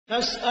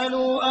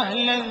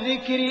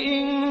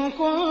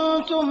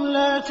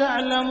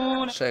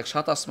শেখ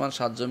সাত আসমান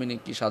সাত জমিনে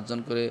কি সাতজন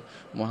করে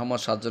মোহাম্মদ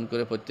সাতজন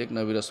করে প্রত্যেক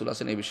নবী রাসূল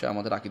আছেন, এই বিষয়ে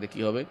আমাদের আকীদা কী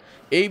হবে?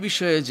 এই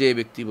বিষয়ে যে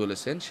ব্যক্তি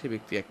বলেছেন সে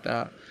ব্যক্তি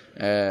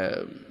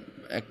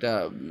একটা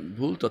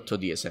ভুল তথ্য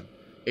দিয়েছেন।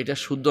 এটা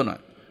শুদ্ধ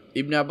নয়।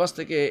 ইবনে আব্বাস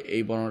থেকে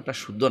এই বর্ণনাটা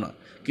শুদ্ধ নয়,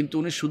 কিন্তু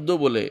উনি শুদ্ধ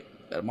বলে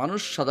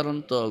মানুষ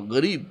সাধারণত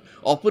গরিব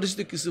অপরিচিত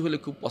কিছু হলে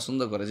খুব পছন্দ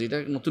করে, যে এটা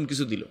নতুন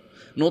কিছু দিল।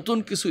 নতুন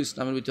কিছু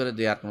ইসলামের ভিতরে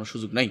দেওয়ার কোনো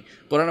সুযোগ নাই।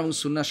 কোরআন এবং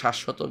সুন্নাহ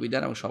শাশ্বত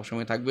বিধান এবং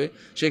সবসময় থাকবে।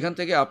 সেখান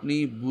থেকে আপনি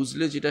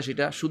বুঝলে যেটা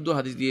সেটা শুদ্ধ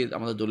হাদিস দিয়ে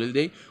আমাদের দলিল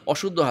দেই,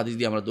 অশুদ্ধ হাদিস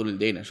দিয়ে আমরা দলিল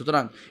দেই না।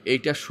 সুতরাং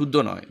এইটা শুদ্ধ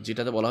নয়।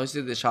 যেটাতে বলা হয়েছে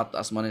যে সাত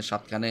আসমানের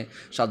সাতখানে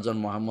সাতজন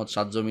মোহাম্মদ,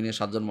 সাত জমিনে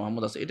সাতজন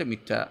মোহাম্মদ আছে, এটা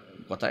মিথ্যা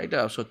কথা, এটা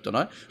সত্য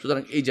নয়।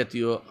 সুতরাং এই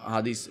জাতীয়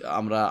হাদিস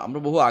আমরা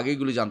বহু আগে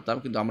এগুলি জানতাম,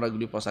 কিন্তু আমরা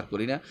এগুলি প্রচার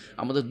করি না।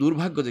 আমাদের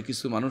দুর্ভাগ্য যে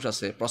কিছু মানুষ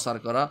আছে প্রচার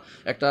করা,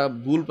 একটা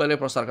ভুল পেলে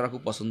প্রচার করা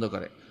খুব পছন্দ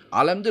করে।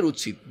 আলেমদের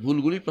উচিত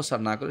ভুলগুলি প্রচার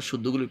না করে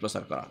শুদ্ধগুলি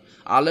প্রচার করা।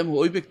 আলেম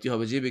ওই ব্যক্তি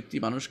হবে যে ব্যক্তি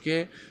মানুষকে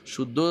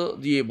শুদ্ধ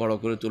দিয়ে বড়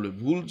করে তুলবে।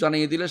 ভুল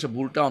জানিয়ে দিলে সে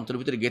ভুলটা অন্তরের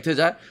ভিতরে গেঁথে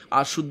যায়,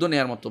 আর শুদ্ধ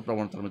নেওয়ার মতো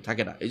প্রবণতার মধ্যে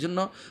থাকে না। এই জন্য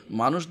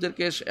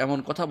মানুষদেরকে এমন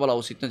কথা বলা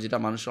উচিত না যেটা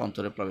মানুষের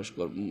অন্তরে প্রবেশ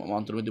করবে,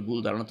 অন্তরের মধ্যে ভুল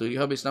ধারণা তৈরি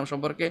হবে ইসলাম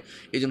সম্পর্কে।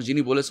 এই জন্য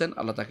যিনি বলেছেন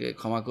আল্লাহ তাকে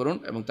ক্ষমা করুন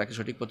এবং তাকে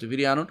সঠিক পথে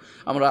ফিরিয়ে আনুন।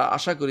 আমরা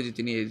আশা করি যে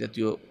তিনি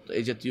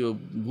এই জাতীয়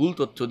ভুল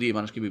তথ্য দিয়ে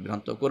মানুষকে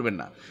বিভ্রান্ত করবেন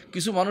না।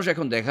 কিছু মানুষ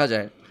এখন দেখা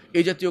যায়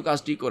এই জাতীয়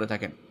কাজটি করে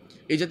থাকেন।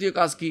 এই জাতীয়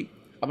কাজ কি?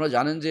 আপনারা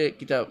জানেন যে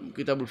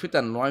কিতাবুল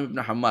ফিতান নোয়াইম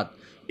ইবনে হাম্মাদ,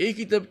 এই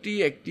কিতাবটি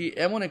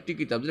এমন একটি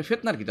কিতাব যে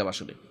ফিতনার কিতাব,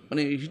 আসলে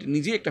মানে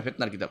নিজেই একটা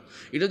ফিতনার কিতাব।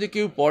 এটা যদি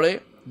কেউ পড়ে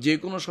যে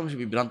কোনো সময়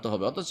বিভ্রান্ত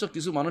হবে। অথচ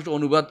কিছু মানুষ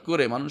অনুবাদ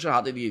করে মানুষের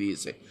হাতে দিয়ে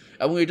দিয়েছে,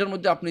 এবং এটার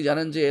মধ্যে আপনি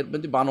জানেন যে এর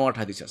মধ্যে বানোয়াট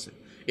হাদিস আছে,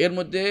 এর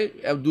মধ্যে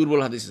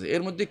দুর্বল হাদিস আছে,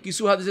 এর মধ্যে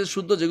কিছু হাদিসের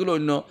শুদ্ধ, যেগুলো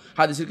অন্য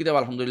হাদিসের কিতাব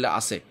আলহামদুলিল্লাহ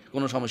আছে,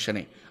 কোনো সমস্যা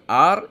নেই।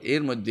 আর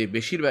এর মধ্যে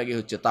বেশিরভাগই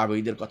হচ্ছে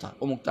তাবেঈদের কথা,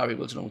 অমুক তাবেঈ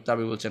বলছেন, অমুক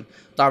তাবেঈ বলছেন।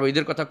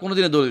 তাবেঈদের কথা কোনো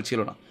দিনে দলিল ছিল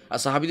না। আর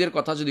সাহাবীদের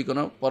কথা যদি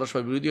কোনো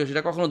পরস্পর বিরোধী হয়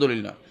সেটা কখনো দলিল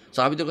না।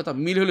 সাহাবীদের কথা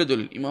মিল হলে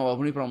দলিল। ইমাম আবু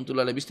হানিফা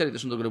রাহমাতুল্লাহ আলাইহি বিস্তারিত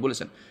সুন্দর করে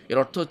বলেছেন। এর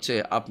অর্থ হচ্ছে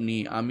আপনি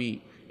আমি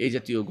এই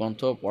জাতীয়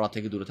গ্রন্থ পড়া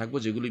থেকে দূরে থাকবো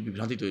যেগুলি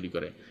বিভ্রান্তি তৈরি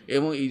করে,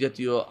 এবং এই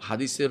জাতীয়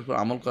হাদিসের উপর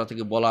আমল করা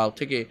থেকে, বলা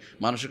থেকে,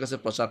 মানুষের কাছে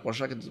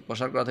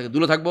প্রসার করা থেকে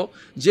দূরে থাকবো,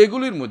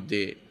 যেগুলির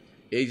মধ্যে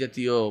এই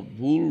জাতীয়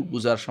ভুল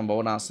বোঝার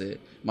সম্ভাবনা আছে।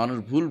 মানুষ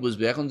ভুল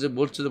বুঝবে। এখন যে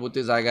বলছে যে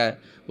প্রত্যেক জায়গায়,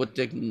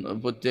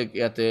 প্রত্যেক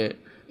ইয়াতে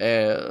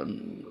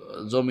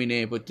জমিনে,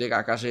 প্রত্যেক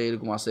আকাশে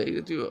এরকম আছে, এই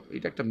জাতীয়,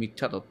 এটা একটা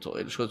মিথ্যা তথ্য।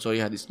 এটা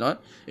সহিহ হাদিস নয়।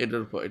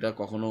 এটা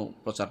কখনো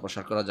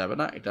প্রচার করা যাবে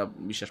না, এটা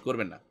বিশ্বাস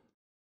করবেন না।